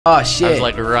Oh shit. I was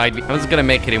like, right. I was gonna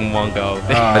make it in one go.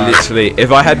 Literally,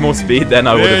 if I had more speed, then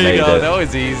I would have made it. That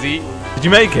was easy. Did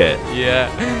you make it? Yeah.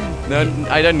 No,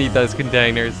 I don't need those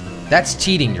containers. That's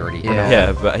cheating, Jordy.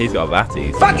 Yeah, but he's got a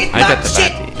batty. Fucking I got the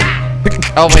batty.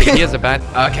 Oh wait, he has a bat.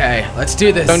 Okay, let's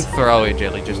do this. Don't throw it,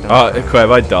 Jelly. Just don't. Oh,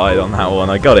 Queb, I died on that one.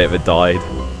 I got it, but died. You do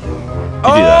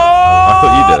that? I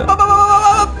thought you did it.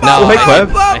 No, Oh, hey,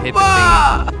 Queb. I hit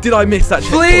the thing. Did I miss that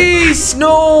checkpoint? Please,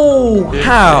 no.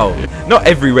 How? Not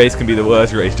every race can be the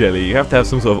worst race, Jelly. You have to have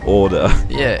some sort of order.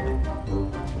 Yeah.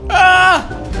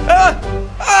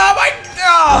 Oh my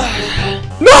god.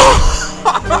 No!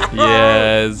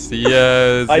 Yes,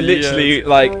 yes. I literally,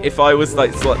 like, if I was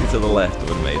like slightly to the left, I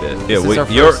would have made it. This is our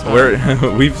first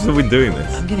one. We've still been doing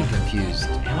this. I'm getting confused.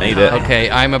 Made it. Okay,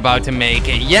 I'm about to make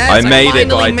it. Yes, I made it,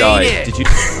 but I finally died. made it. Did you?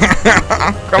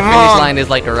 The finish line is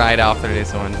like right after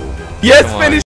this one. Yes, Come on. finish.